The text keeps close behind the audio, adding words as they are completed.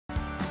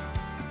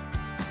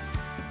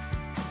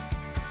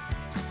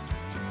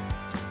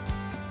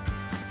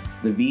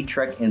The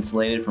V-Trek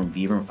Insulated from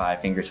Vibram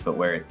FiveFingers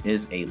Footwear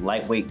is a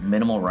lightweight,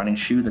 minimal running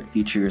shoe that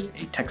features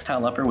a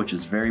textile upper, which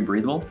is very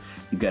breathable.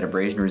 You've got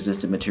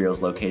abrasion-resistant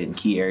materials located in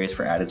key areas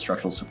for added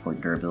structural support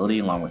and durability,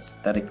 along with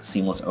synthetic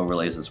seamless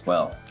overlays as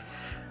well.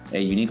 A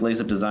unique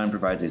lace-up design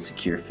provides a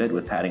secure fit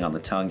with padding on the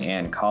tongue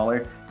and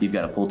collar. You've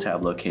got a pull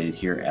tab located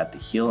here at the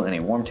heel and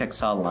a warm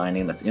textile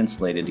lining that's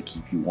insulated to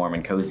keep you warm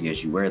and cozy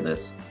as you wear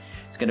this.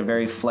 It's got a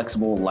very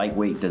flexible,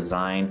 lightweight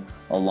design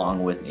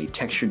along with a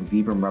textured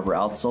Vibram rubber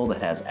outsole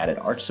that has added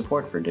arch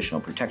support for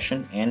additional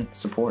protection and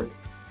support.